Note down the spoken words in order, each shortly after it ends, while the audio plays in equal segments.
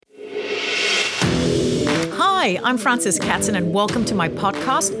Hi, I'm Frances Katzen, and welcome to my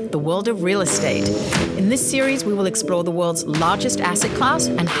podcast, The World of Real Estate. In this series, we will explore the world's largest asset class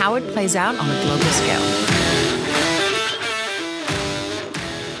and how it plays out on a global scale.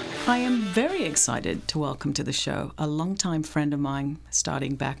 I am very excited to welcome to the show a longtime friend of mine,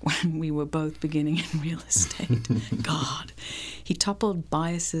 starting back when we were both beginning in real estate. God, he toppled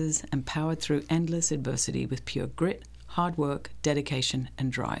biases and powered through endless adversity with pure grit, hard work, dedication,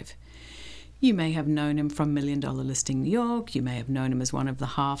 and drive. You may have known him from $1 Million Listing New York. You may have known him as one of the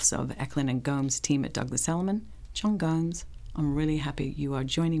halves of EklundGomes Team at Douglas Elliman. John Gomes, I'm really happy you are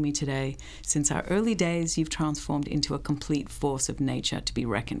joining me today. Since our early days, you've transformed into a complete force of nature to be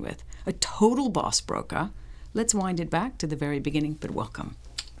reckoned with. A total boss broker. Let's wind it back to the very beginning, but welcome.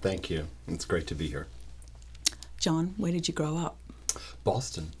 Thank you. It's great to be here. John, where did you grow up?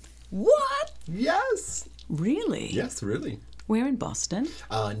 Boston. What? Yes. Really? Yes, really. Where in Boston?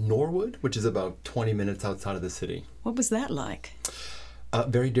 Norwood, which is about 20 minutes outside of the city. What was that like?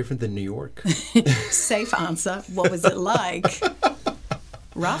 Very different than New York. Safe answer. What was it like?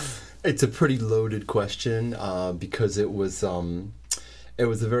 Rough? It's a pretty loaded question because it was a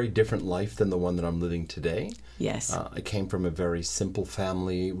very different life than the one that I'm living today. Yes. I came from a very simple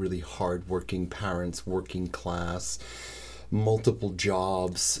family, really hardworking parents, working class, multiple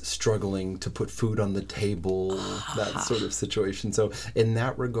jobs, struggling to put food on the table, that sort of situation. So in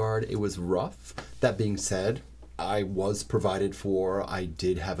that regard, it was rough. That being said, I was provided for. I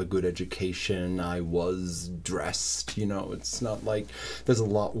did have a good education. I was dressed. You know, it's not like there's a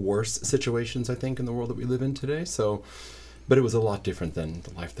lot worse situations, I think, in the world that we live in today. So, but it was a lot different than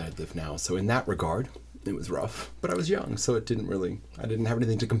the life that I live now. So in that regard, it was rough. But I was young, so I didn't have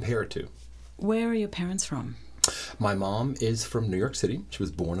anything to compare it to. Where are your parents from? My mom is from New York City. She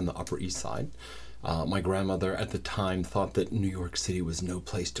was born on the Upper East Side. My grandmother at the time thought that New York City was no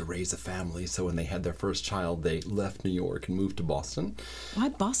place to raise a family, so when they had their first child, they left New York and moved to Boston. Why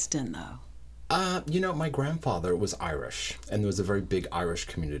Boston, though? My grandfather was Irish, and there was a very big Irish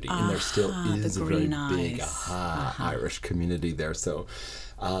community, and there still is a very big Irish community there. So,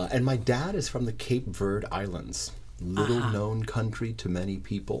 and my dad is from the Cape Verde Islands, little-known country to many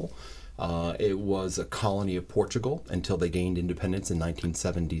people. It was a colony of Portugal until they gained independence in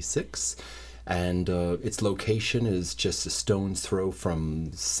 1976. And its location is just a stone's throw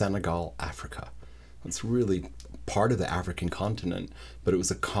from Senegal, Africa. It's really part of the African continent, but it was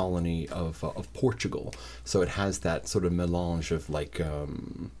a colony of Portugal. So it has that sort of melange of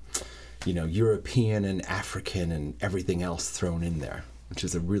European and African and everything else thrown in there, which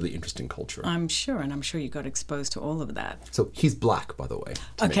is a really interesting culture. I'm sure, and I'm sure you got exposed to all of that. So he's black, by the way.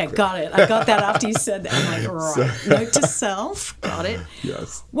 Okay, got it. I got that after you said that. I'm like, right. Note to self. Got it.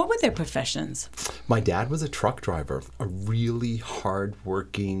 Yes. What were their professions? My dad was a truck driver, a really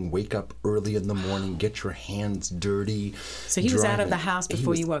hard-working, wake up early in the morning, get your hands dirty. So he was out of the house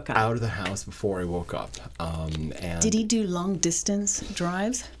before you woke up? Out of the house before I woke up. And did he do long-distance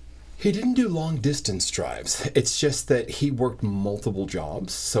drives? He didn't do long-distance drives. It's just that he worked multiple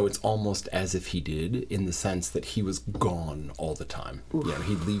jobs, so it's almost as if he did, in the sense that he was gone all the time. You know,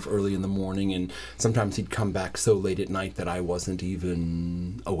 he'd leave early in the morning, and sometimes he'd come back so late at night that I wasn't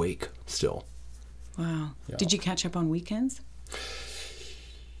even awake still. Wow. Yeah. Did you catch up on weekends?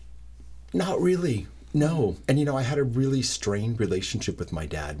 Not really. No. And, I had a really strained relationship with my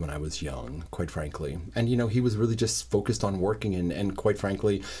dad when I was young, quite frankly. And, he was really just focused on working. And quite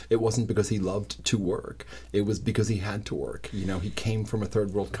frankly, it wasn't because he loved to work. It was because he had to work. He came from a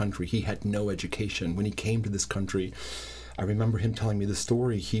third world country. He had no education. When he came to this country, I remember him telling me the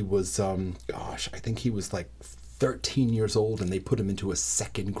story. He was, I think he was like 13 years old, and they put him into a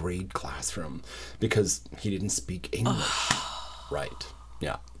second grade classroom because he didn't speak English. Right.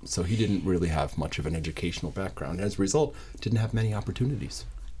 Yeah, so he didn't really have much of an educational background. As a result, didn't have many opportunities.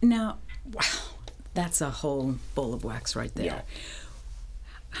 Now, wow, that's a whole ball of wax right there. Yeah.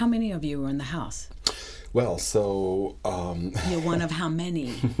 How many of you were in the house? Well, so... You're one of how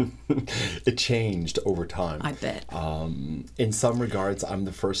many? It changed over time. I bet. In some regards, I'm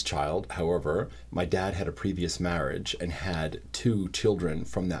the first child. However, my dad had a previous marriage and had 2 children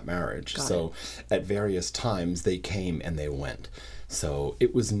from that marriage. So at various times, they came and they went. So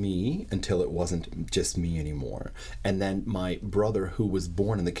it was me until it wasn't just me anymore. And then my brother, who was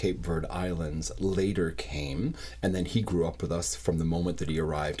born in the Cape Verde Islands, later came. And then he grew up with us from the moment that he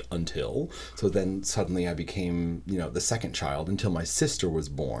arrived until. So then suddenly I became, the second child until my sister was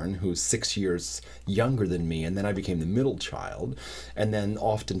born, who's 6 years younger than me. And then I became the middle child. And then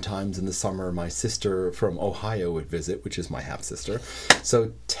oftentimes in the summer, my sister from Ohio would visit, which is my half-sister.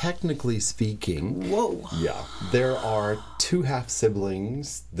 So technically speaking, whoa, yeah, there are 2 half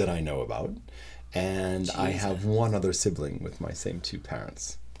siblings that I know about, And Jesus. I have one other sibling with my same two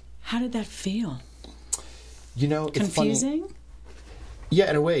parents. How did that feel? You know, it's confusing? Funny. Yeah,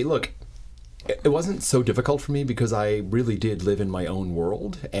 in a way. Look, it wasn't so difficult for me because I really did live in my own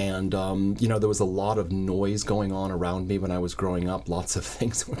world. And, you know, there was a lot of noise going on around me when I was growing up. Lots of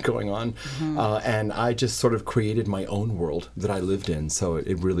things were going on. Mm-hmm. And I just sort of created my own world that I lived in. So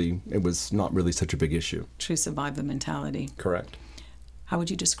it was not really such a big issue. True survivor mentality. Correct. How would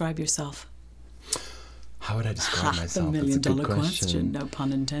you describe yourself? How would I describe myself? The million-dollar question, no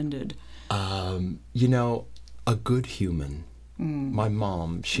pun intended. You know, a good human. My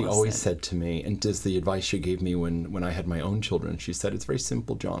mom, she always said to me, and this is the advice she gave me when I had my own children, she said, it's very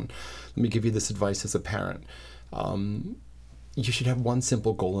simple, John. Let me give you this advice as a parent. You should have one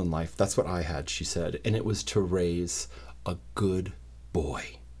simple goal in life. That's what I had, she said, and it was to raise a good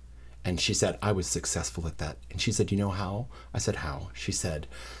boy. And she said, I was successful at that. And she said, you know how? I said, how? She said,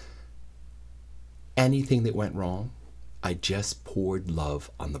 anything that went wrong, I just poured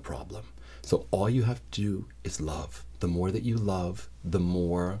love on the problem. So all you have to do is love. The more that you love, the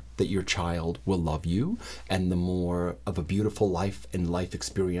more that your child will love you, and the more of a beautiful life and life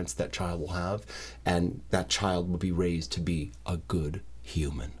experience that child will have, and that child will be raised to be a good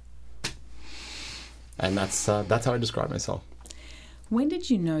human. And that's how I describe myself. When did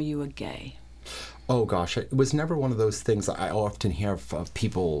you know you were gay? Oh gosh, it was never one of those things I often hear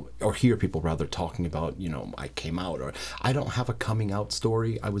people rather talking about, you know, I came out, or I don't have a coming out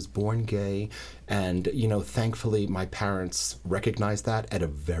story. I was born gay, and, you know, thankfully my parents recognized that at a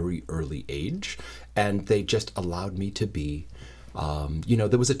very early age, and they just allowed me to be. You know,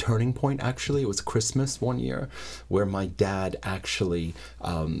 there was a turning point, actually. It was Christmas one year where my dad actually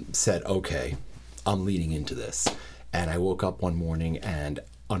said, okay, I'm leaning into this. And I woke up one morning, and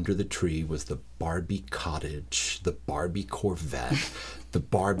under the tree was the Barbie cottage, the Barbie Corvette, the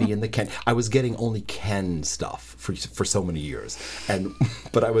Barbie and the Ken. I was getting only Ken stuff for so many years.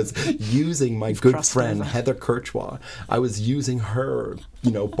 But I was using my good friend, Heather Kirchwa. I was using her,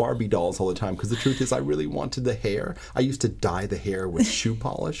 you know, Barbie dolls all the time, because the truth is I really wanted the hair. I used to dye the hair with shoe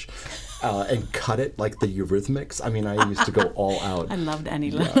polish and cut it like the Eurythmics. I mean, I used to go all out. I loved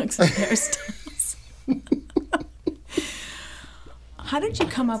Annie Lennox and hairstyles. How did you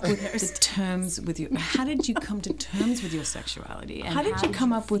come up with the terms with your? How did you come to terms with your sexuality? And how did you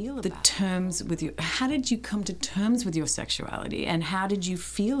come up with the terms with your? How did you come to terms with your sexuality? And how did you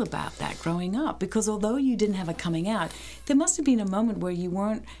feel about that growing up? Because although you didn't have a coming out, there must have been a moment where you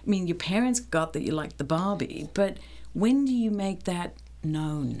weren't. I mean, your parents got that you liked the Barbie, but when do you make that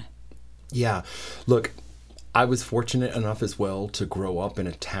known? Yeah, look, I was fortunate enough as well to grow up in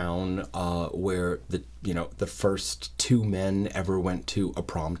a town where the first two men ever went to a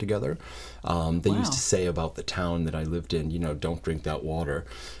prom together. They used to say about the town that I lived in, you know, don't drink that water.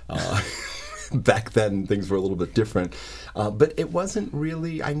 Back then, things were a little bit different. But it wasn't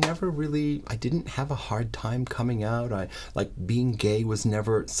really, I didn't have a hard time coming out. Being gay was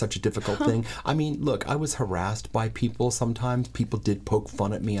never such a difficult thing. I mean, look, I was harassed by people sometimes. People did poke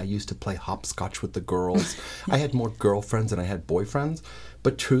fun at me. I used to play hopscotch with the girls. I had more girlfriends than I had boyfriends.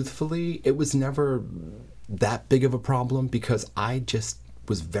 But truthfully, it was never that big of a problem because I just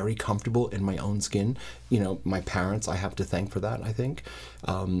was very comfortable in my own skin. You know, my parents, I have to thank for that, I think.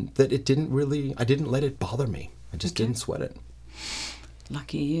 That it didn't really, I didn't let it bother me. I just didn't sweat it.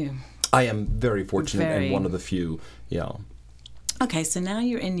 Lucky you. I am very fortunate and one of the few, yeah. Okay, so now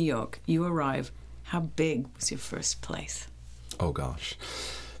you're in New York. You arrive. How big was your first place? Oh, gosh.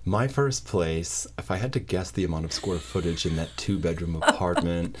 My first place, if I had to guess the amount of square footage in that 2-bedroom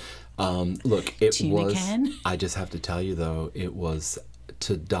apartment, look, it Tuna was, can? I just have to tell you, though, it was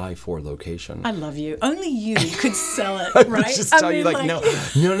to die for location. I love you. Only you could sell it, I right? just tell you, no.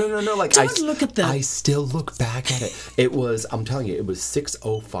 Like, don't look at them. I still look back at it. It was, I'm telling you, it was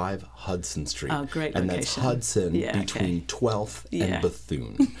 605 Hudson Street. Oh, great and location. That's Hudson between 12th and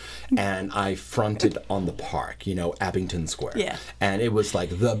Bethune. And I fronted on the park, you know, Abington Square. Yeah. And it was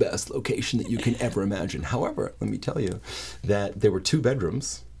like the best location that you can ever imagine. However, let me tell you that there were 2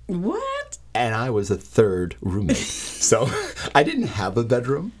 bedrooms. What? And I was a third roommate. So I didn't have a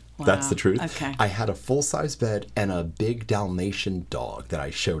bedroom. Wow. That's the truth. Okay. I had a full-size bed and a big Dalmatian dog that I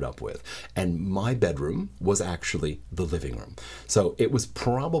showed up with. And my bedroom was actually the living room. So it was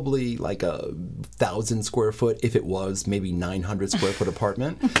probably like 1,000 square foot, if it was, maybe 900 square foot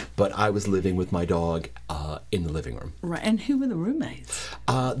apartment. But I was living with my dog in the living room. Right. And who were the roommates?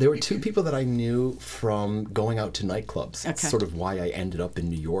 There were 2 people that I knew from going out to nightclubs. Okay. That's sort of why I ended up in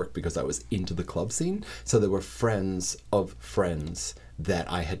New York, because I was into the club scene. So there were friends of friends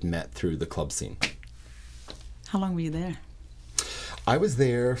that I had met through the club scene. How long were you there? I was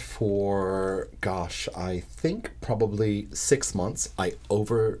there for, gosh, I think probably 6 months. I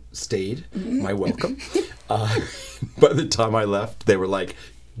overstayed my welcome. By the time I left, they were like,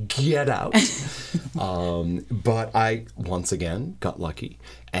 get out. But I, once again, got lucky.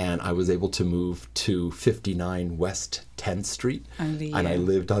 And I was able to move to 59 West 10th Street. And I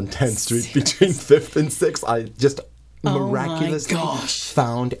lived on 10th Street between 5th and 6th. I just miraculously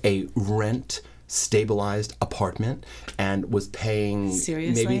found a rent-stabilized apartment and was paying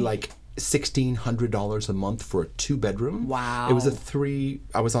maybe like $1,600 a month for a 2-bedroom. Wow. It was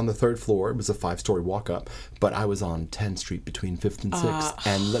I was on the 3rd floor. It was a 5-story walk-up, but I was on 10th Street between 5th and 6th.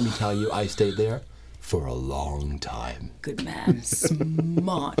 And let me tell you, I stayed there for a long time. Good man.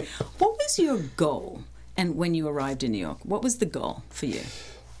 Smart. What was your goal? And when you arrived in New York, what was the goal for you?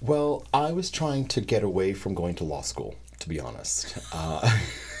 Well, I was trying to get away from going to law school, to be honest.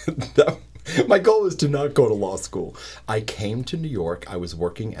 My goal was to not go to law school. I came to New York. I was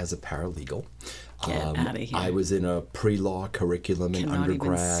working as a paralegal. Get out of here. I was in a pre-law curriculum in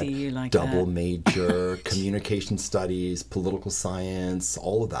undergrad, even see you like double that. major, communication studies, political science,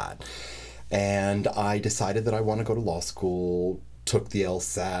 all of that. And I decided that I want to go to law school, took the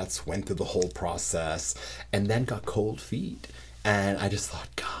LSATs, went through the whole process, and then got cold feet. And I just thought,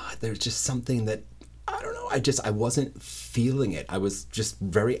 God, there's just something that, I don't know, I wasn't feeling it. I was just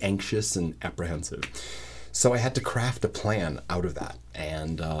very anxious and apprehensive. So I had to craft a plan out of that.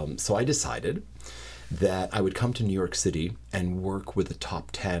 And so I decided that I would come to New York City and work with a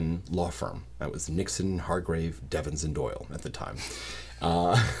top 10 law firm. That was Nixon, Hargrave, Devins, and Doyle at the time.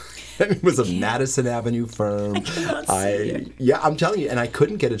 It was a Madison Avenue firm. I cannot see it. Yeah, I'm telling you. And I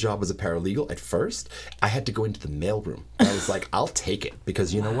couldn't get a job as a paralegal at first. I had to go into the mailroom. And I was like, I'll take it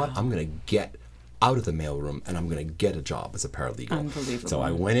because you know what? I'm going to get out of the mailroom and I'm going to get a job as a paralegal. Unbelievable. So I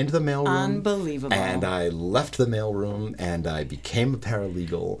went into the mailroom. Unbelievable. And I left the mailroom and I became a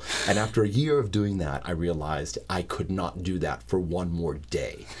paralegal. And after a year of doing that, I realized I could not do that for one more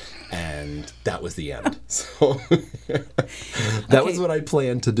day. And that was the end. So that was what I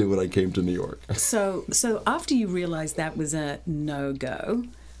planned to do when I came to New York. So after you realized that was a no-go,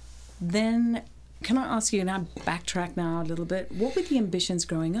 then can I ask you, and I backtrack now a little bit, what were the ambitions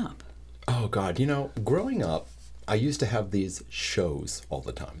growing up? Oh, God. You know, growing up, I used to have these shows all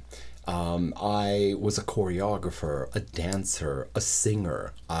the time. I was a choreographer, a dancer, a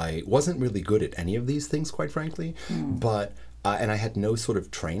singer. I wasn't really good at any of these things, quite frankly, but and I had no sort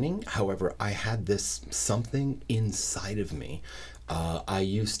of training. However, I had this something inside of me. I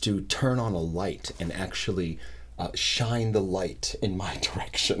used to turn on a light and actually shine the light in my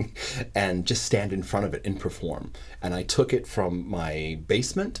direction and just stand in front of it and perform. And I took it from my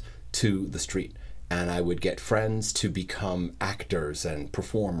basement to the street. And I would get friends to become actors and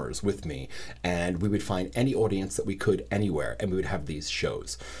performers with me. And we would find any audience that we could anywhere. And we would have these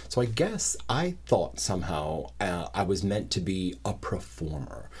shows. So I guess I thought somehow I was meant to be a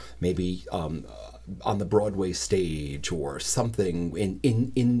performer. Maybe on the Broadway stage or something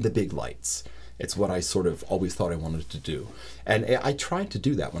in the big lights. It's what I sort of always thought I wanted to do. And I tried to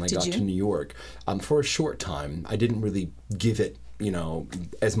do that when I got to New York. For a short time, I didn't really give it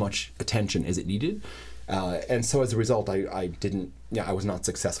as much attention as it needed. And so as a result, I was not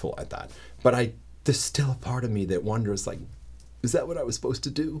successful at that. But there's still a part of me that wonders, like, is that what I was supposed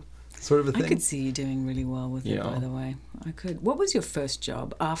to do? Sort of a thing. I could see you doing really well with it, by the way. I could. What was your first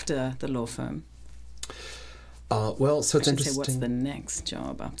job after the law firm? So it's interesting. What's the next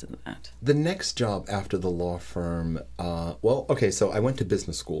job after that? The next job after the law firm, so I went to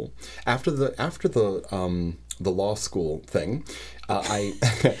business school. After the law school thing,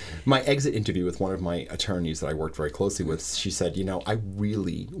 my exit interview with one of my attorneys that I worked very closely with, she said, I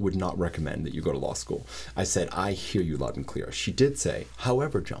really would not recommend that you go to law school. I said, I hear you loud and clear. She did say,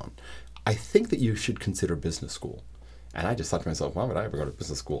 however, John, I think that you should consider business school. And I just thought to myself, why would I ever go to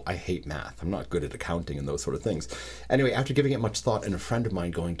business school? I hate math. I'm not good at accounting and those sort of things. Anyway, after giving it much thought and a friend of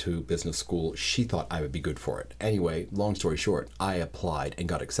mine going to business school, she thought I would be good for it. Anyway, long story short, I applied and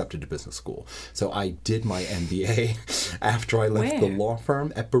got accepted to business school. So I did my MBA after I left the law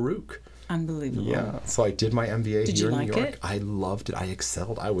firm at Baruch. Unbelievable. Yeah. So I did my MBA here in New York. It? I loved it. I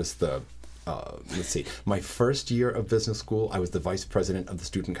excelled. I was my first year of business school, I was the vice president of the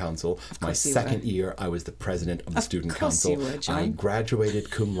student council. My second year, I was the president of the student council. I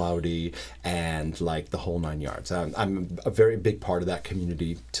graduated cum laude and like the whole 9 yards. I'm a very big part of that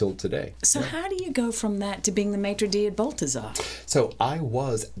community till today. So how do you go from that to being the maitre d' at Balthazar? So I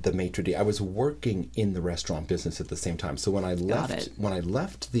was the maitre d'. I was working in the restaurant business at the same time. So when I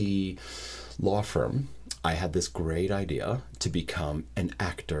left the law firm, I had this great idea to become an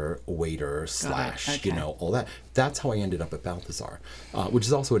actor, waiter, / all that. That's how I ended up at Balthazar, which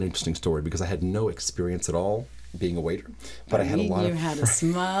is also an interesting story because I had no experience at all being a waiter, but I had a lot You had a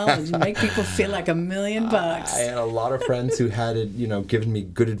smile and you make people feel like $1 million. I had a lot of friends who had, given me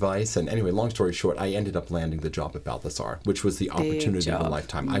good advice. And anyway, long story short, I ended up landing the job at Balthazar, which was the opportunity of a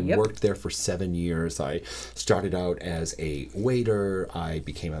lifetime. I worked there for 7 years. I started out as a waiter, I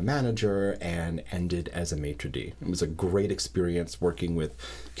became a manager, and ended as a maitre d'. It was a great experience working with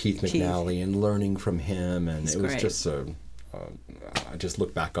Keith McNally and learning from him, and it was just I just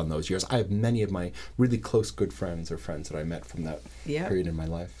look back on those years. I have many of my really close good friends or friends that I met from that period in my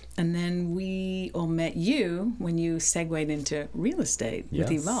life. And then we all met you when you segued into real estate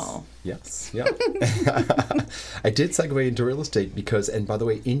with Eval. Yes, yeah. I did segue into real estate because, and by the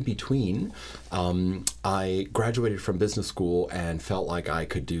way, in between, I graduated from business school and felt like I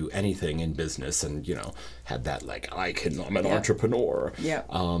could do anything in business and, had that I'm an entrepreneur. Yeah.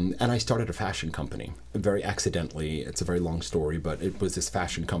 And I started a fashion company very accidentally. It's a very long story, but it was this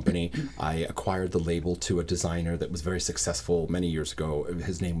fashion company. I acquired the label to a designer that was very successful many years ago.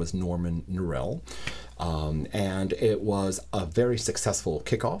 His name was Norman Norell. And it was a very successful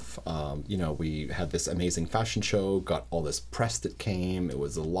kickoff. We had this amazing fashion show, got all this press that came. It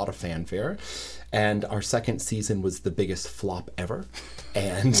was a lot of fanfare. And our second season was the biggest flop ever.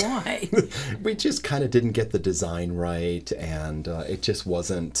 And why? We just kind of didn't get the design right. And it just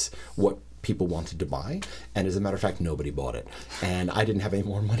wasn't what people wanted to buy, and as a matter of fact, nobody bought it, and I didn't have any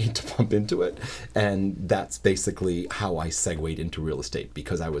more money to pump into it, and that's basically how I segued into real estate,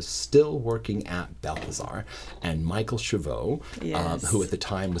 because I was still working at Balthazar, and Michael Chavot, who at the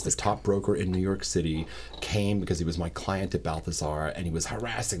time was the top broker in New York City, came because he was my client at Balthazar, and he was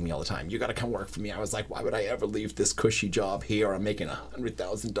harassing me all the time. You got to come work for me. I was like, why would I ever leave this cushy job here? I'm making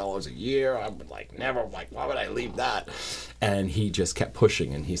 $100,000 a year. I'm like, never. Like, why would I leave that? And he just kept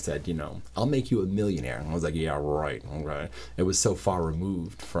pushing, and he said, I'll make you a millionaire. And I was like, yeah, right. Okay. It was so far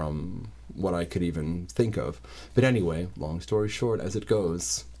removed from what I could even think of. But anyway, long story short, as it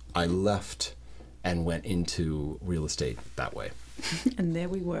goes, I left and went into real estate that way. And there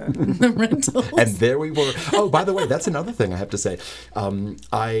we were, the rentals. And there we were. Oh, by the way, that's another thing I have to say.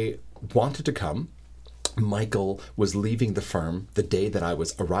 I wanted to come. Michael was leaving the firm the day that I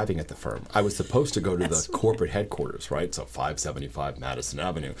was arriving at the firm. I was supposed to go to the corporate headquarters, right? So 575 Madison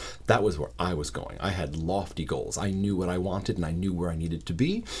Avenue. That was where I was going. I had lofty goals. I knew what I wanted and I knew where I needed to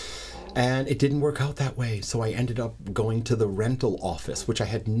be. And it didn't work out that way. So I ended up going to the rental office, which I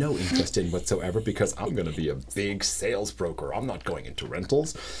had no interest in whatsoever because I'm going to be a big sales broker. I'm not going into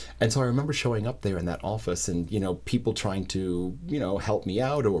rentals. And so I remember showing up there in that office and, people trying to, help me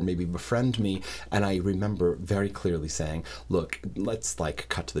out or maybe befriend me. And I remember very clearly saying, look, let's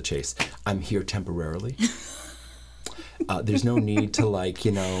cut to the chase. I'm here temporarily. There's no need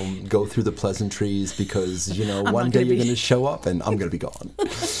to go through the pleasantries because, one day you're going to show up and I'm going to be gone.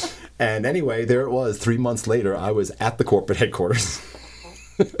 And anyway, there it was. 3 months later, I was at the corporate headquarters.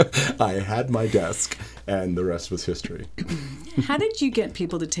 I had my desk, and the rest was history. How did you get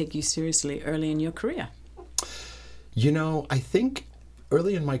people to take you seriously early in your career? I think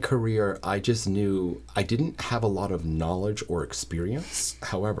early in my career, I just knew I didn't have a lot of knowledge or experience.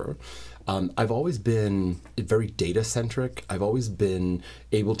 However, I've always been very data-centric. I've always been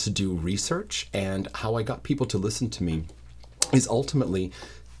able to do research, and how I got people to listen to me is ultimately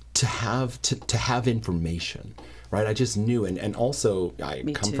to have information, right? I just knew, and also I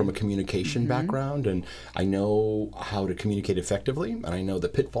come from a communication background, and I know how to communicate effectively, and I know the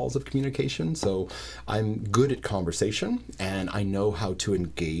pitfalls of communication, so I'm good at conversation, and I know how to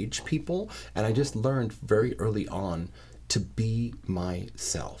engage people, and I just learned very early on to be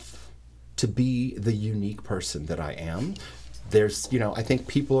myself, to be the unique person that I am. There's, I think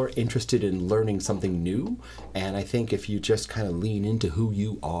people are interested in learning something new. And I think if you just kind of lean into who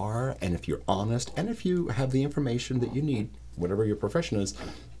you are, and if you're honest, and if you have the information that you need, whatever your profession is,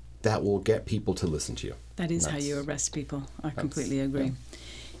 that will get people to listen to you. That is how you arrest people. I completely agree. Yeah.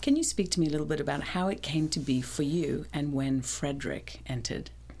 Can you speak to me a little bit about how it came to be for you and when Frederick entered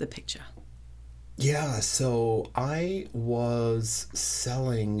the picture? Yeah, so I was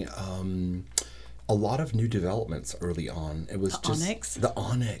selling a lot of new developments early on. It was the Onyx.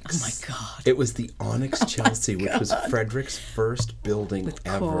 Oh my God. It was the Onyx Chelsea, which was Frederick's first building with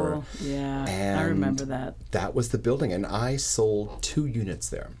ever. Cole. Yeah, and I remember that. That was the building, and I sold 2 units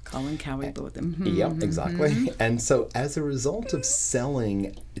there. Colin Cowie bought them. Yep, exactly. And so as a result of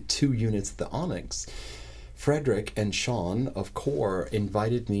selling 2 units at the Onyx, Frederick and Sean of Core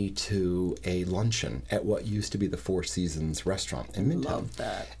invited me to a luncheon at what used to be the Four Seasons restaurant in Midtown. Love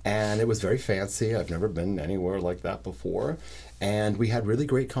that. And it was very fancy. I've never been anywhere like that before. And we had really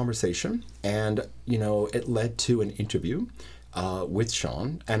great conversation. And, it led to an interview with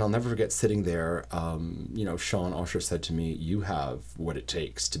Sean. And I'll never forget sitting there. Sean Usher said to me, "You have what it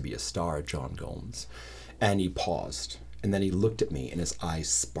takes to be a star, John Gomes." And he paused. And then he looked at me and his eyes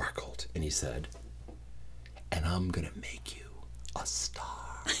sparkled. And he said, "And I'm going to make you a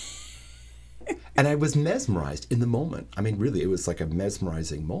star." And I was mesmerized in the moment. I mean, really, it was like a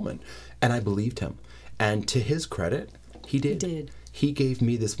mesmerizing moment. And I believed him. And to his credit, he did. He did. He gave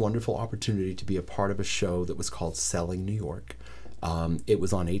me this wonderful opportunity to be a part of a show that was called Selling New York. It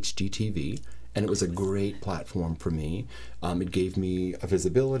was on HGTV. And it was a great platform for me. It gave me a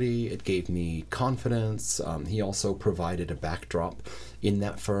visibility. It gave me confidence. He also provided a backdrop in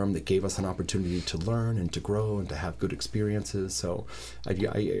that firm that gave us an opportunity to learn and to grow and to have good experiences. So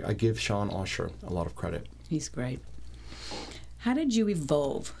I give Sean Usher a lot of credit. He's great. How did you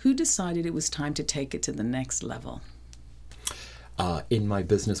evolve? Who decided it was time to take it to the next level? In my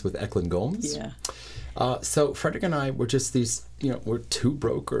business with EklundGomes? Yeah. So Frederick and I were just these, we're two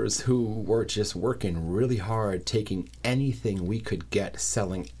brokers who were just working really hard, taking anything we could get,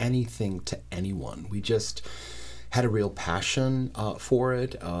 selling anything to anyone. We just had a real passion for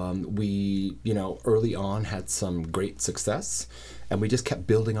it. We, early on had some great success, and we just kept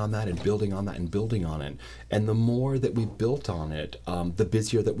building on that and building on that and building on it. And the more that we built on it, the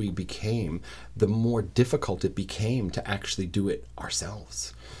busier that we became, the more difficult it became to actually do it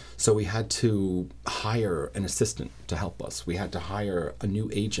ourselves. So we had to hire an assistant to help us. We had to hire a new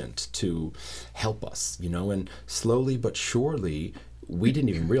agent to help us, and slowly but surely, we didn't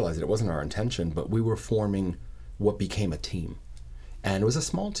even realize it. It wasn't our intention, but we were forming what became a team. And it was a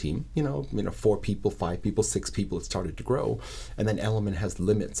small team, 4 people, 5 people, 6 people. It started to grow. And then Elliman has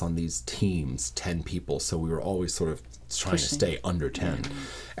limits on these teams, 10 people. So we were always sort of trying to stay under 10.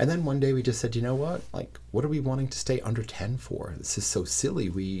 And then one day we just said, what are we wanting to stay under 10 for? This is so silly.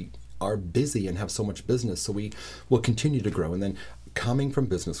 We are busy and have so much business. So we will continue to grow. And then coming from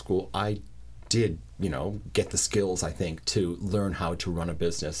business school, I did, get the skills, I think, to learn how to run a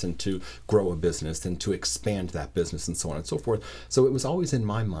business and to grow a business and to expand that business and so on and so forth. So it was always in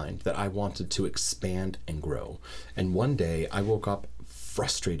my mind that I wanted to expand and grow. And one day I woke up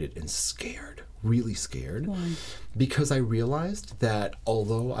frustrated and scared, really scared. Why? Because I realized that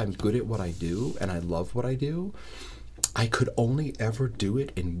although I'm good at what I do and I love what I do, I could only ever do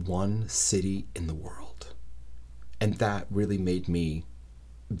it in one city in the world. And that really made me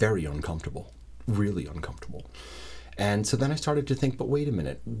very uncomfortable. Really uncomfortable. And so then I started to think, but wait a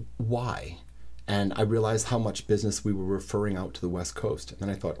minute, why? And I realized how much business we were referring out to the West Coast. And then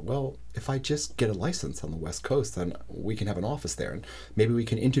I thought, well, if I just get a license on the West Coast, then we can have an office there. And maybe we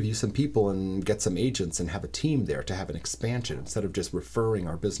can interview some people and get some agents and have a team there to have an expansion. Instead of just referring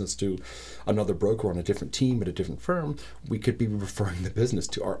our business to another broker on a different team at a different firm, we could be referring the business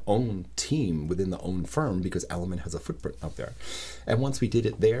to our own team within the own firm because Elliman has a footprint out there. And once we did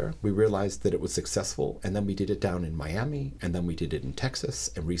it there, we realized that it was successful. And then we did it down in Miami. And then we did it in Texas.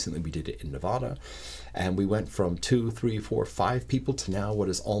 And recently we did it in Nevada. And we went from 2, 3, 4, 5 people to now what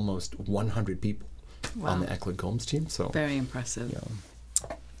is almost 100 people on the EklundGomes team. So very impressive.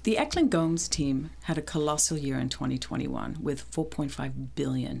 The EklundGomes team had a colossal year in 2021 with 4.5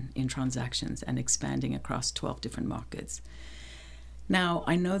 billion in transactions and expanding across 12 different markets. Now,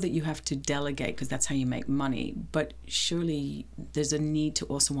 I know that you have to delegate because that's how you make money, but surely there's a need to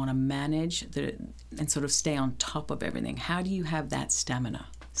also want to manage and sort of stay on top of everything. How do you have that stamina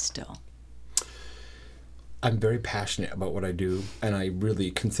still? I'm very passionate about what I do, and I really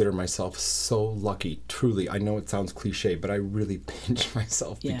consider myself so lucky. Truly, I know it sounds cliche, but I really pinch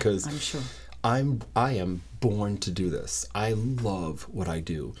myself because I'm sure. I am born to do this. I love what I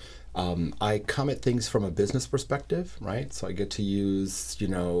do. I come at things from a business perspective, right? So I get to use,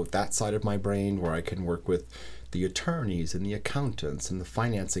 that side of my brain where I can work with the attorneys and the accountants and the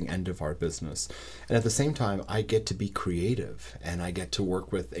financing end of our business. And at the same time, I get to be creative and I get to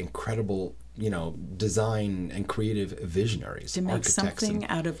work with incredible, design and creative visionaries. To make something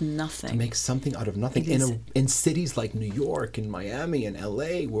out of nothing. To make something out of nothing. In cities like New York and Miami and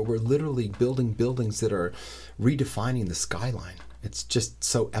LA, where we're literally building buildings that are redefining the skyline. It's just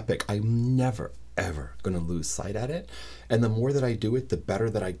so epic. I'm never, ever going to lose sight at it. And the more that I do it, the better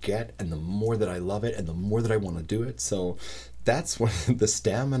that I get, and the more that I love it, and the more that I want to do it. So that's when the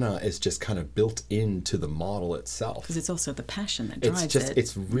stamina is just kind of built into the model itself. Because it's also the passion that drives it.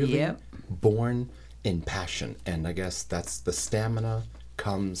 It's really born in passion. And I guess that's the stamina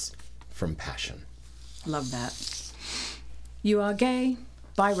comes from passion. Love that. You are gay,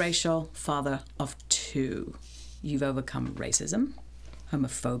 biracial, father of 2. You've overcome racism,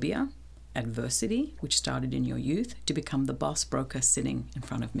 homophobia, adversity, which started in your youth, to become the boss broker sitting in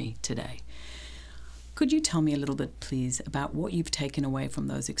front of me today. Could you tell me a little bit, please, about what you've taken away from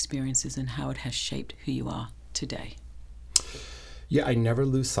those experiences and how it has shaped who you are today? Yeah, I never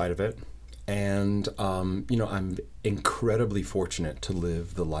lose sight of it. And, I'm incredibly fortunate to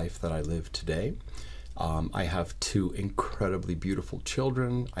live the life that I live today. I have 2 incredibly beautiful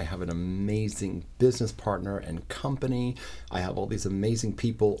children. I have an amazing business partner and company. I have all these amazing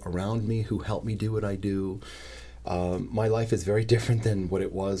people around me who help me do what I do. My life is very different than what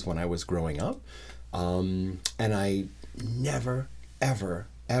it was when I was growing up. And I never, ever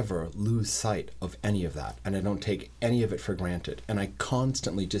lose sight of any of that. And I don't take any of it for granted. And I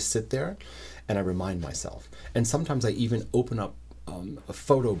constantly just sit there and I remind myself. And sometimes I even open up a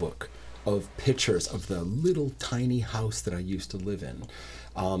photo book of pictures of the little tiny house that I used to live in.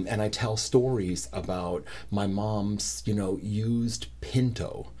 And I tell stories about my mom's, used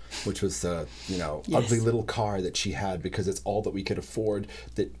Pinto, which was the, Yes. ugly little car that she had because it's all that we could afford,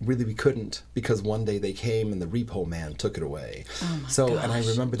 that really we couldn't, because one day they came and the repo man took it away. Oh my gosh, and I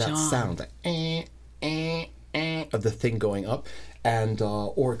remember that John. sound, of the thing going up. And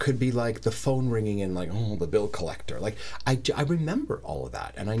or it could be like the phone ringing and like, the bill collector. Like I remember all of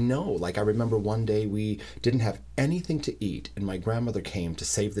that. And I know, I remember one day we didn't have anything to eat and my grandmother came to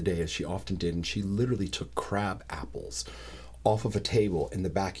save the day, as she often did, and she literally took crab apples off of a table in the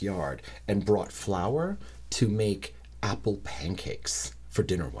backyard and brought flour to make apple pancakes for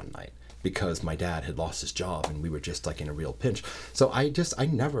dinner one night, because my dad had lost his job and we were just in a real pinch. So I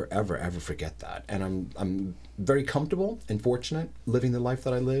never, ever forget that. And I'm very comfortable and fortunate living the life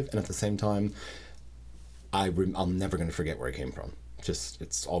that I live. And at the same time, I'm never going to forget where I came from.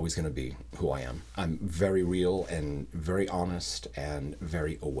 It's always going to be who I am. I'm very real and very honest and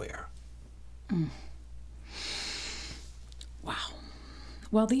very aware. Wow.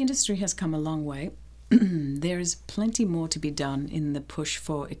 Well, the industry has come a long way. There's plenty more to be done in the push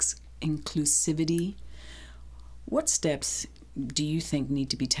for inclusivity. What steps do you think need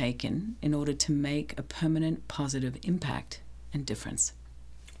to be taken in order to make a permanent positive impact and difference?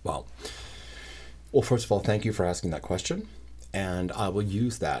 Well, first of all, thank you for asking that question. And I will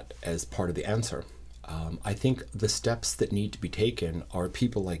use that as part of the answer. I think the steps that need to be taken are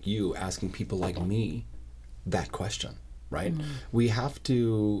people like you asking people like me that question, right? We have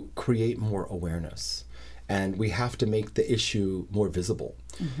to create more awareness. And we have to make the issue more visible.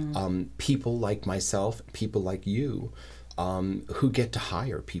 People like myself, people like you, who get to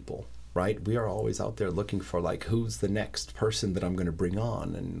hire people, right? We are always out there looking for who's the next person that I'm going to bring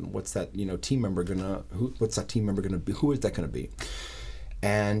on, and what's that team member what's that team member going to be? Who is that going to be?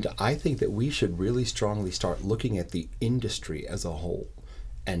 And I think that we should really strongly start looking at the industry as a whole,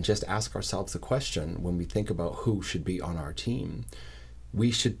 and just ask ourselves the question when we think about who should be on our team. We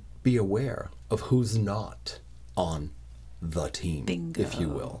should be aware of who's not on the team, Bingo. if you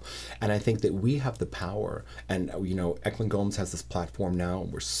will. And I think that we have the power, and EklundGomes has this platform now,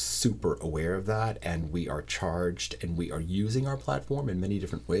 and we're super aware of that, and we are charged, and we are using our platform in many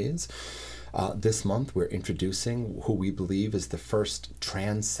different ways. This month, we're introducing who we believe is the first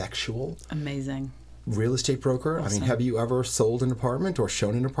transsexual Amazing. real estate broker. Awesome. I mean, have you ever sold an apartment or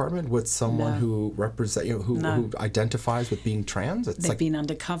shown an apartment with someone No. who who identifies with being trans? It's They've been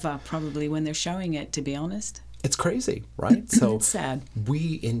undercover probably when they're showing it, to be honest. It's crazy, right? So It's sad.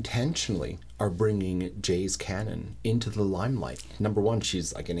 We intentionally are bringing Jay's Cannon into the limelight. Number one,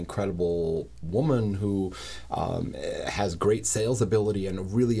 she's an incredible woman who has great sales ability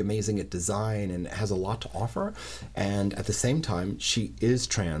and really amazing at design and has a lot to offer. And at the same time, she is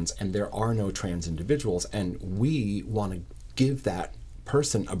trans, and there are no trans individuals. And we want to give that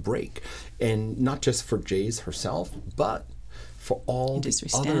person a break. And not just for Jay's herself, but for all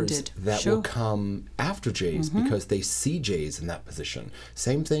the others that will come after Jay's, because they see Jay's in that position.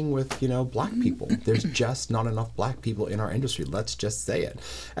 Same thing with, black people. There's just not enough black people in our industry. Let's just say it.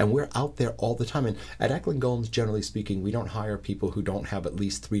 And we're out there all the time. And at EklundGomes, generally speaking, we don't hire people who don't have at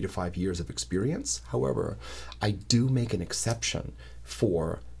least 3 to 5 years of experience. However, I do make an exception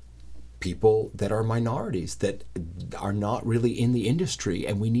for people that are minorities, that are not really in the industry,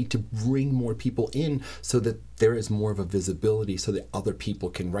 and we need to bring more people in so that there is more of a visibility, so that other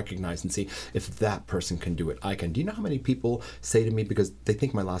people can recognize and see, if that person can do it, I can. Do you know how many people say to me, because they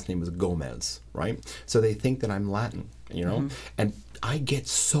think my last name is Gomez, right? So they think that I'm Latin, and I get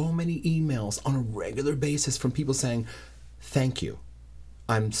so many emails on a regular basis from people saying, thank you.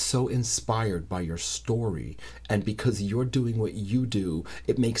 I'm so inspired by your story. And because you're doing what you do,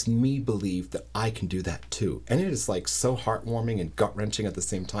 it makes me believe that I can do that too. And it is like so heartwarming and gut-wrenching at the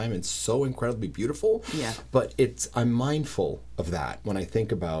same time and so incredibly beautiful. Yeah. But I'm mindful of that when I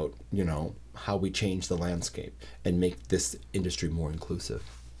think about, how we change the landscape and make this industry more inclusive.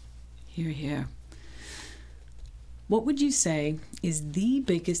 Hear, hear. What would you say is the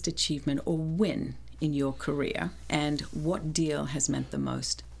biggest achievement or win in your career, and what deal has meant the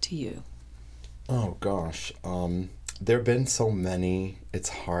most to you? Oh gosh, there have been so many. It's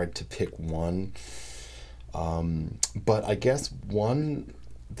hard to pick one, but I guess one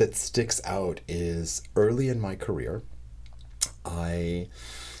that sticks out is early in my career, I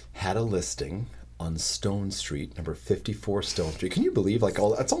had a listing on Stone Street, number 54 Stone Street. Can you believe,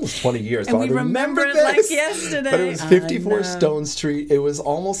 that's almost 20 years. And we remember it like yesterday. But it was 54 Stone Street. It was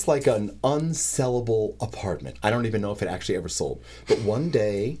almost like an unsellable apartment. I don't even know if it actually ever sold. But one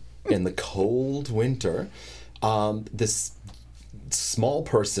day in the cold winter, this small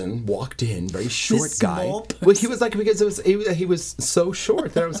person walked in, very short guy. Well, he was because he was so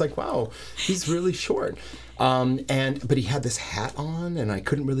short that I was like, wow, he's really short. But he had this hat on, and I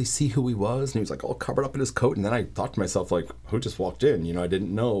couldn't really see who he was, and he was like all covered up in his coat. And then I thought to myself, like, who just walked in? I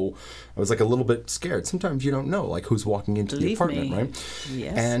didn't know. I was like a little bit scared. Sometimes you don't know, like, who's walking into the apartment, right?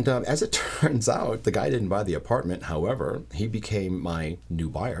 Yes. And as it turns out, the guy didn't buy the apartment. However, he became my new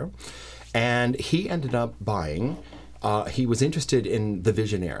buyer, and he ended up buying. He was interested in the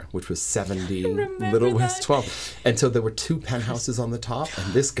Visionaire, which was 70 Little West 12. And so there were 2 penthouses on the top.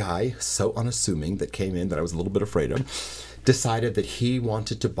 And this guy, so unassuming, that came in that I was a little bit afraid of, decided that he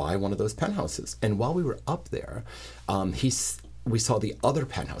wanted to buy one of those penthouses. And while we were up there, we saw the other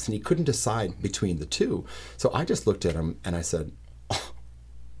penthouse, and he couldn't decide between the two. So I just looked at him and I said, oh,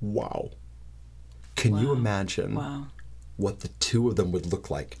 wow. Can you imagine what the 2 of them would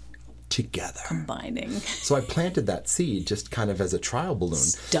look like together? Combining. So I planted that seed just kind of as a trial balloon.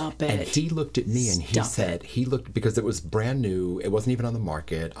 Stop it. And he looked at me and he said, because it was brand new, it wasn't even on the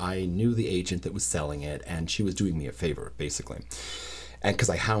market. I knew the agent that was selling it, and she was doing me a favor, basically. And because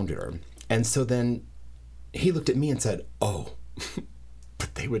I hounded her. And so then he looked at me and said, oh,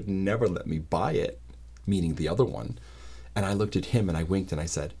 but they would never let me buy it, meaning the other one. And I looked at him and I winked and I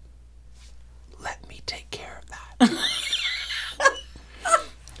said, let me take care of that.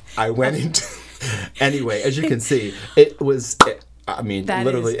 I went into... Anyway, as you can see, literally...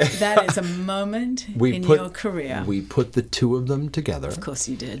 that is a moment in your career. We put the 2 of them together. Of course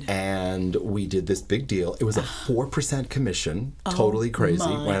you did. And we did this big deal. It was a 4% commission. Totally crazy.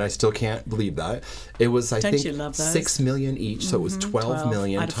 And I still can't believe that. It was, I think, $6 million each. So it was $12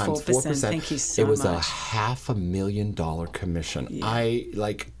 million times 4%. Thank you so much. It was a $500,000 commission. Yeah.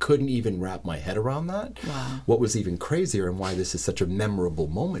 I couldn't even wrap my head around that. Wow. What was even crazier, and why this is such a memorable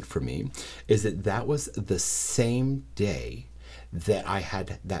moment for me, is that was the same day that I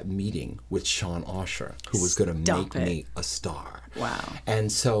had that meeting with Sean Osher, who was going to make me a star. Wow. And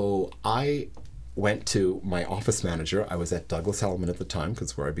so I went to my office manager. I was at Douglas Elliman at the time,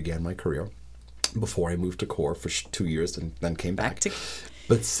 because where I began my career, before I moved to Core for 2 years and then came back.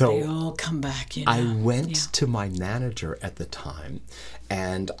 But so they all come back, I went to my manager at the time,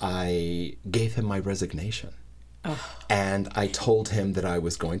 and I gave him my resignation. Oh. And I told him that I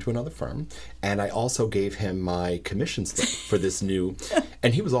was going to another firm, and I also gave him my commission slip for this new,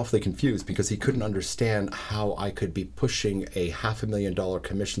 and he was awfully confused because he couldn't understand how I could be pushing a $500,000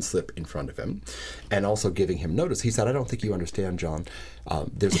 commission slip in front of him and also giving him notice. He said, I don't think you understand, John.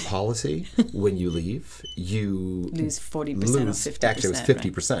 There's a policy when you leave, you lose 40% or 50%. Actually, it was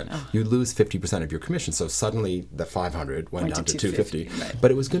 50%. Right? Oh. You lose 50% of your commission. So suddenly the 500 went down to 250. Right.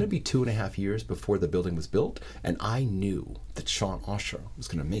 But it was going to be 2.5 years before the building was built, and I knew that Sean Osher was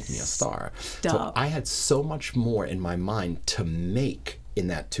going to make me a star. So I had so much more in my mind to make in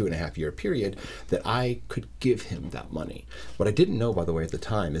that 2.5 year period that I could give him that money. What I didn't know, by the way, at the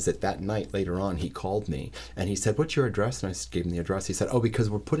time is that night later on, he called me and he said, what's your address? And I gave him the address. He said, oh, because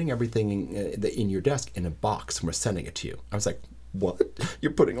we're putting everything in your desk in a box and we're sending it to you. I was like, what?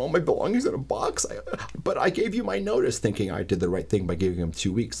 You're putting all my belongings in a box? But I gave you my notice, thinking I did the right thing by giving them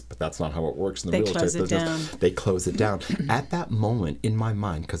 2 weeks. But that's not how it works in the real estate business. They close it down. At that moment in my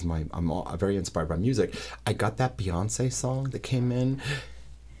mind, because I'm very inspired by music, I got that Beyonce song that came in.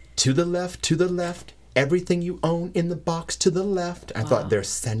 To the left, everything you own in the box to the left. I thought, they're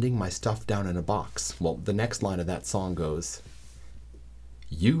sending my stuff down in a box. Well, the next line of that song goes,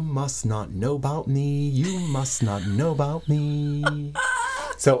 you must not know about me. You must not know about me.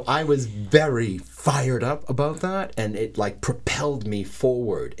 So I was very fired up about that, and it like propelled me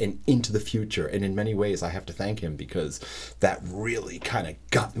forward and into the future. And in many ways, I have to thank him because that really kind of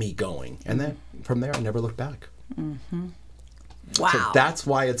got me going. And then from there, I never looked back. Mm-hmm. Wow. So that's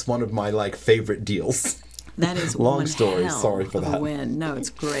why it's one of my like favorite deals. That is long one story. hell Sorry for of that. a win. No,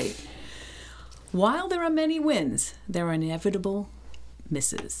 it's great. While there are many wins, there are inevitable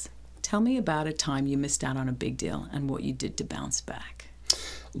misses. Tell me about a time you missed out on a big deal and what you did to bounce back.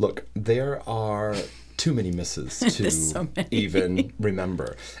 Look, there are too many misses to so many. even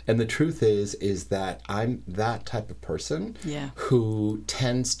remember. And the truth is that I'm that type of person who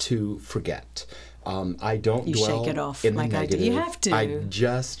tends to forget. I don't dwell shake it off in the like negative. I do. You have to. I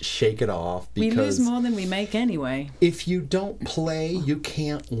just shake it off because we lose more than we make anyway. if you don't play, you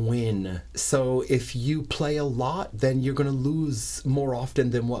can't win. So if you play a lot, then you're going to lose more often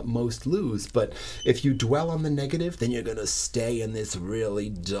than what most lose. But if you dwell on the negative, then you're going to stay in this really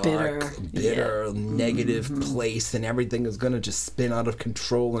dark, bitter negative place, and everything is going to just spin out of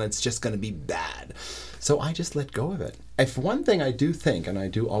control, and it's just going to be bad. So I just let go of it. If one thing I do think, and I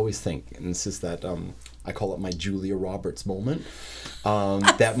do always think, and this is that I call it my Julia Roberts moment.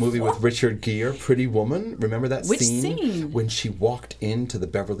 That movie with Richard Gere, Pretty Woman. Remember that Which scene? when she walked into the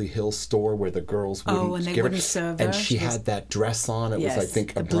Beverly Hills store where the girls wouldn't and they give wouldn't her, serve her. and she had that dress on. It was, I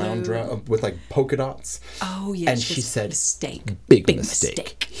think, a the brown blue. dress with like polka dots. Oh, yes. And she said, mistake. Big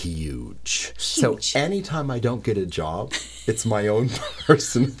mistake. Huge. So anytime I don't get a job, it's my own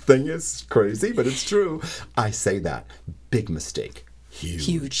person thing. It's crazy, but it's true. I say that. Big mistake.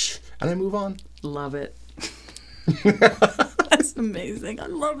 Huge. And I move on. Love it. That's amazing. I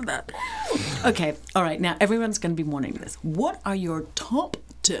love that. Okay. All right. Now, everyone's going to be wanting this. What are your top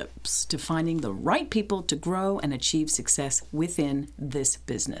tips to finding the right people to grow and achieve success within this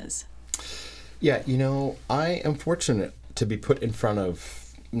business? Yeah, I am fortunate to be put in front of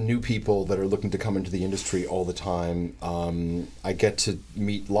new people that are looking to come into the industry all the time. I get to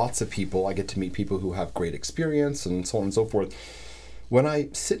meet lots of people. I get to meet people who have great experience and so on and so forth. When I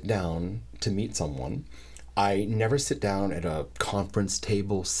sit down to meet someone, I never sit down at a conference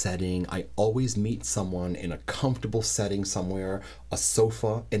table setting. I always meet someone in a comfortable setting somewhere, a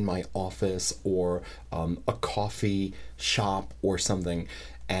sofa in my office or a coffee shop or something.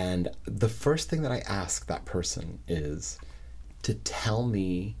 And the first thing that I ask that person is to tell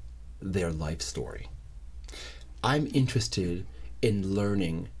me their life story. I'm interested in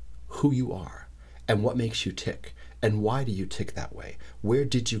learning who you are and what makes you tick. And why do you tick that way? Where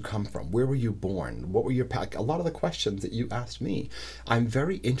did you come from? Where were you born? What were your past? A lot of the questions that you asked me, I'm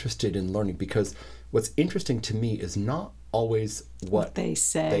very interested in learning because what's interesting to me is not always what they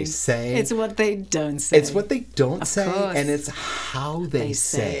say. It's what they don't say. It's what they don't say, course. and it's how they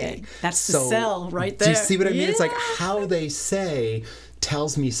say it. That's the sell right there. Do you see what I mean? It's like how they say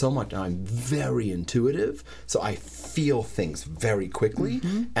tells me so much. I'm very intuitive, so I feel things very quickly,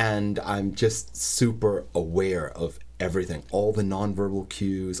 and I'm just super aware of everything, all the nonverbal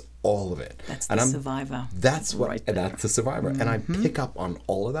cues, all of it. That's and the survivor. That's what. Right that's the survivor, and I pick up on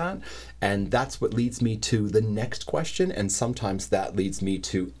all of that, and that's what leads me to the next question, and sometimes that leads me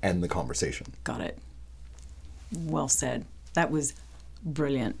to end the conversation. Got it. Well said. That was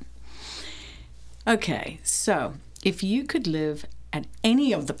brilliant. Okay, so if you could live at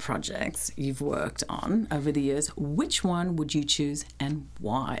any of the projects you've worked on over the years, which one would you choose and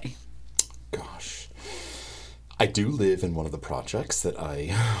why? Gosh. I do live in one of the projects that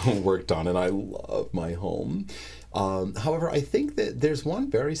I worked on, and I love my home. However, I think that there's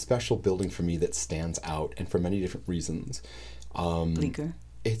one very special building for me that stands out, and for many different reasons. Bleecker.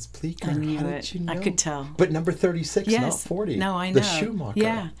 It's Bleecker. I knew How it. did you know? I could tell. But number 36, Yes. not 40. No, I know. The Schumacher.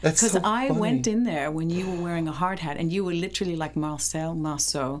 Yeah. That's Because so I funny. went in there when you were wearing a hard hat and you were literally like Marcel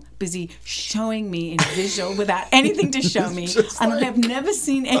Marceau, busy showing me in visual without anything to show me. And I have never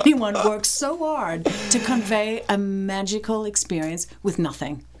seen anyone work so hard to convey a magical experience with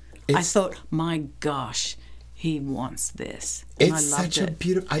nothing. I thought, my gosh, he wants this. And It's I loved such a it.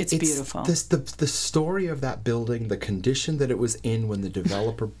 beautiful. It's beautiful. The story of that building, the condition that it was in when the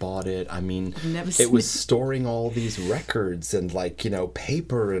developer bought it. I mean, it was storing all these records and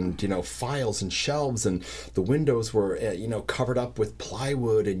paper and files and shelves, and the windows were covered up with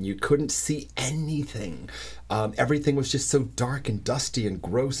plywood, and you couldn't see anything. Everything was just so dark and dusty and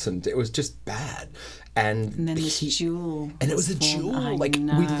gross, and it was just bad. And then this jewel. And it was a jewel. We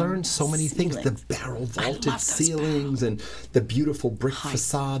learned so many things. The barrel vaulted ceilings and the beautiful brick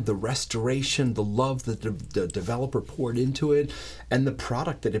facade, the restoration, the love that the developer poured into it, and the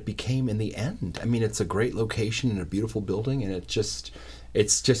product that it became in the end. I mean, it's a great location and a beautiful building, and it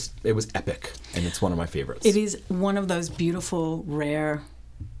was epic, and it's one of my favorites. It is one of those beautiful, rare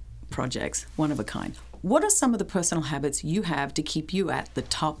projects, one of a kind. What are some of the personal habits you have to keep you at the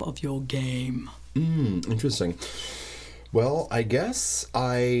top of your game? Interesting. Well, I guess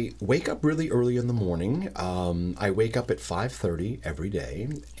I wake up really early in the morning. I wake up at 5:30 every day,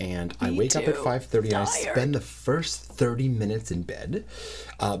 and I wake up at 5:30 and I spend the first 30 minutes in bed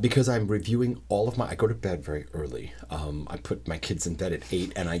because I'm reviewing all of I go to bed very early. I put my kids in bed at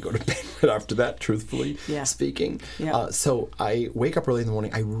 8 and I go to bed right after that, truthfully speaking. Yeah. So I wake up early in the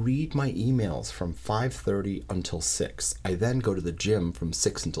morning. I read my emails from 5:30 until 6. I then go to the gym from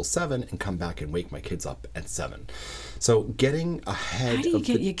 6 until 7 and come back and wake my kids up at 7. So getting ahead of How do you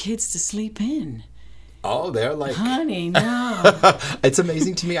get your kids to sleep in? Oh, they're like... Honey, no. It's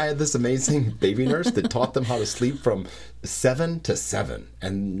amazing to me. I had this amazing baby nurse that taught them how to sleep from 7 to 7.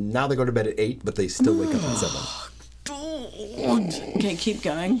 And now they go to bed at 8, but they still wake up at 7. Okay, keep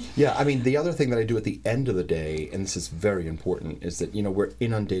going. Yeah, I mean, the other thing that I do at the end of the day, and this is very important, is that, we're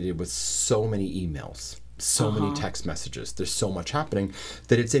inundated with so many emails. So many text messages. There's so much happening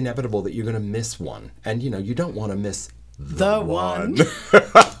that it's inevitable that you're going to miss one. And, you don't want to miss the one.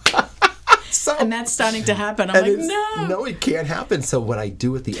 And that's starting to happen. I'm like, no. No, it can't happen. So what I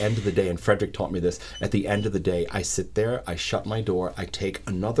do at the end of the day, and Frederick taught me this, at the end of the day, I sit there, I shut my door, I take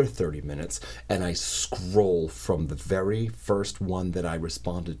another 30 minutes, and I scroll from the very first one that I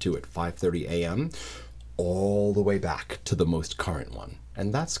responded to at 5:30 a.m. all the way back to the most current one.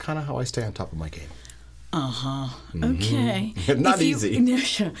 And that's kind of how I stay on top of my game. Okay. Not easy.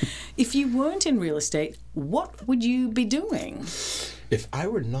 If you weren't in real estate, what would you be doing? If I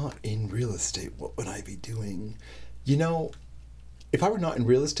were not in real estate, what would I be doing? If I were not in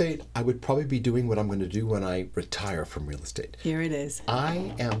real estate, I would probably be doing what I'm going to do when I retire from real estate. Here it is.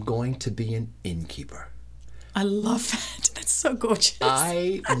 I am going to be an innkeeper. I love that. That's so gorgeous.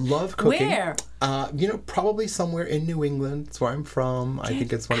 I love cooking. Where? Probably somewhere in New England. That's where I'm from. I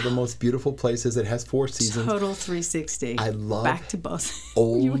think it's one of the most beautiful places. It has 4 seasons. Total 360. I love back to both.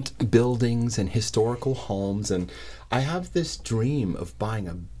 old buildings and historical homes. And I have this dream of buying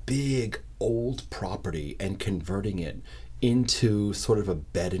a big old property and converting it into sort of a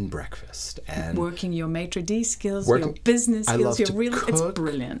bed and breakfast, and working your maitre d' skills, your business skills. It's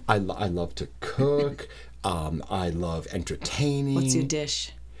brilliant. I love to cook. I love entertaining. What's your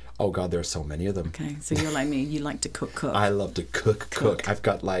dish? Oh God, there are so many of them. Okay, so you're like me. You like to cook. I love to cook. I've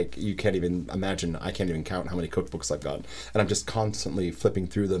got you can't even imagine. I can't even count how many cookbooks I've got, and I'm just constantly flipping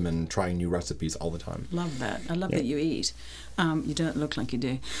through them and trying new recipes all the time. Love that. I love that you eat. You don't look like you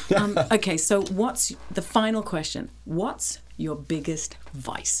do. Okay, so what's the final question? What's your biggest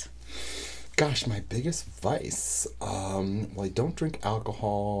vice? Gosh, my biggest vice. Well, I don't drink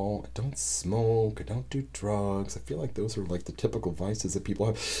alcohol. I don't smoke. I don't do drugs. I feel like those are like the typical vices that people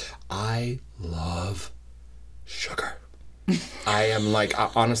have. I love sugar. I am like,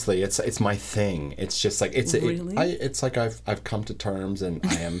 honestly, it's my thing. It's just like Really? It's like I've come to terms, and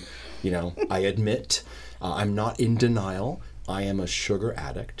I am, I admit, I'm not in denial. I am a sugar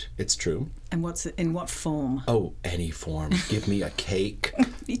addict. It's true. And in what form? Oh, any form. Give me a cake.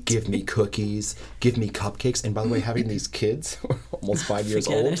 Give me cookies. Give me cupcakes. And by the way, having these kids, almost 5 years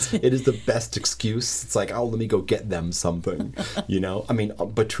old, it is the best excuse. It's like, let me go get them something. I mean,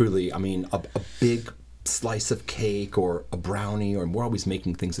 but truly, I mean, a big slice of cake or a brownie, or we're always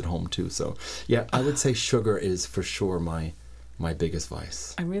making things at home too. So yeah, I would say sugar is for sure my biggest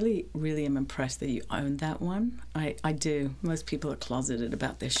vice. I really, really am impressed that you own that one. I do. Most people are closeted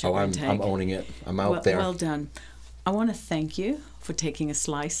about their sugar intake. I'm owning it. I'm out there. Well done. I want to thank you for taking a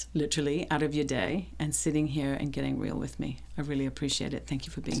slice, literally, out of your day and sitting here and getting real with me. I really appreciate it. Thank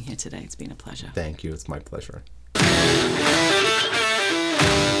you for being here today. It's been a pleasure. Thank you. It's my pleasure.